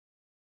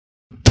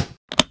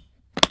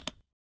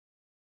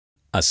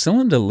A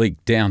cylinder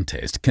leak down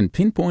test can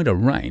pinpoint a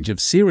range of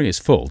serious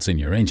faults in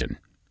your engine.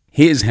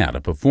 Here's how to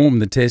perform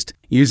the test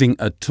using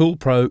a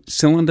ToolPRO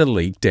cylinder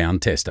leak down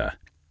tester.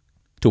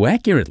 To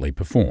accurately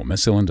perform a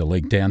cylinder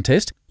leak down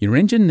test, your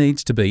engine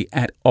needs to be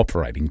at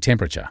operating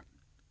temperature.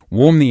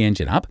 Warm the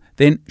engine up,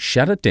 then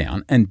shut it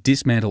down and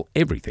dismantle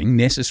everything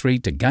necessary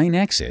to gain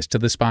access to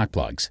the spark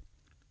plugs.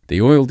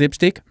 The oil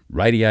dipstick,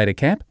 radiator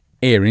cap,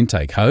 air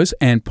intake hose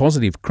and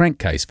positive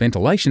crankcase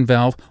ventilation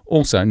valve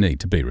also need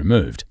to be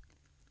removed.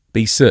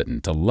 Be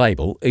certain to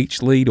label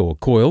each lead or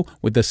coil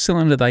with the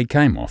cylinder they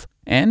came off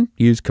and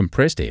use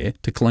compressed air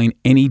to clean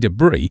any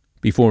debris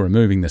before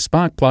removing the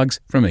spark plugs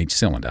from each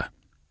cylinder.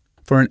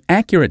 For an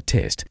accurate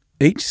test,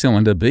 each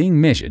cylinder being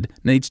measured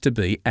needs to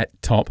be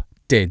at top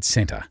dead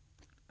center.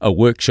 A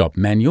workshop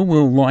manual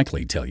will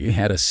likely tell you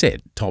how to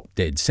set top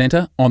dead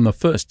center on the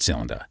first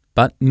cylinder,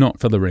 but not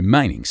for the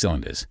remaining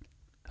cylinders.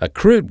 A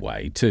crude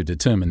way to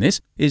determine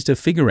this is to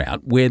figure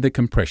out where the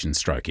compression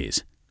stroke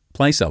is.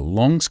 Place a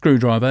long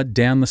screwdriver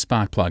down the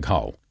spark plug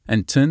hole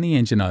and turn the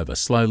engine over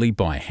slowly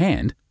by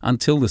hand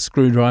until the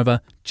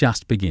screwdriver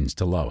just begins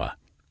to lower.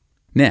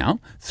 Now,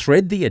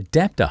 thread the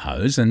adapter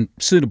hose and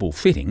suitable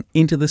fitting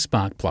into the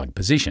spark plug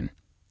position.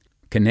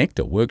 Connect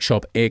a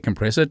workshop air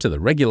compressor to the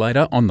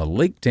regulator on the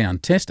leak down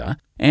tester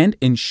and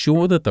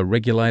ensure that the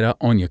regulator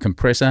on your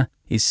compressor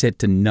is set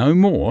to no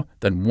more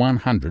than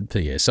 100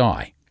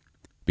 psi.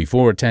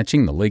 Before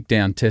attaching the leak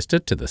down tester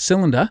to the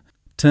cylinder,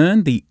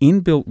 turn the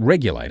inbuilt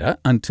regulator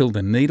until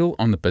the needle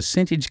on the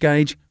percentage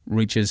gauge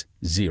reaches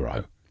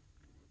 0.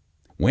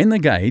 When the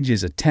gauge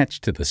is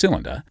attached to the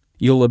cylinder,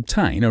 you'll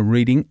obtain a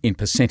reading in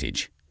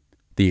percentage.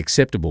 The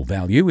acceptable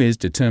value is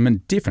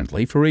determined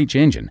differently for each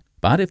engine,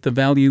 but if the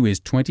value is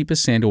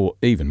 20% or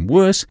even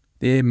worse,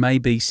 there may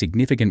be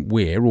significant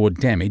wear or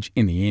damage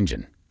in the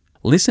engine.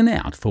 Listen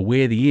out for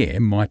where the air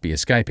might be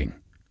escaping.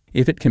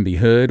 If it can be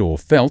heard or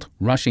felt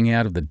rushing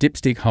out of the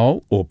dipstick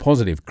hole or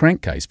positive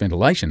crankcase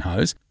ventilation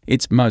hose,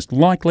 it's most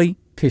likely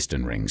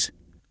piston rings.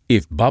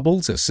 If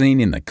bubbles are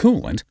seen in the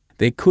coolant,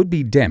 there could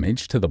be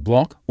damage to the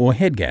block or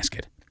head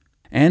gasket.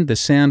 And the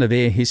sound of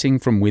air hissing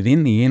from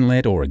within the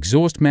inlet or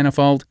exhaust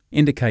manifold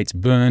indicates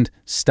burned,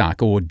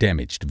 stuck or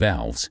damaged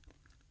valves.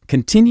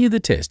 Continue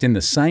the test in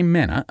the same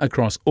manner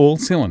across all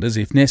cylinders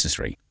if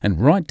necessary and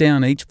write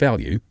down each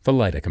value for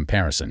later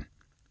comparison.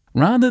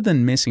 Rather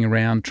than messing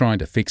around trying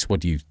to fix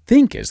what you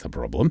think is the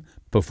problem,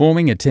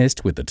 performing a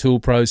test with the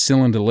ToolPRO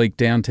cylinder leak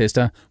down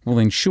tester will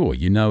ensure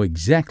you know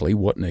exactly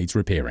what needs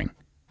repairing.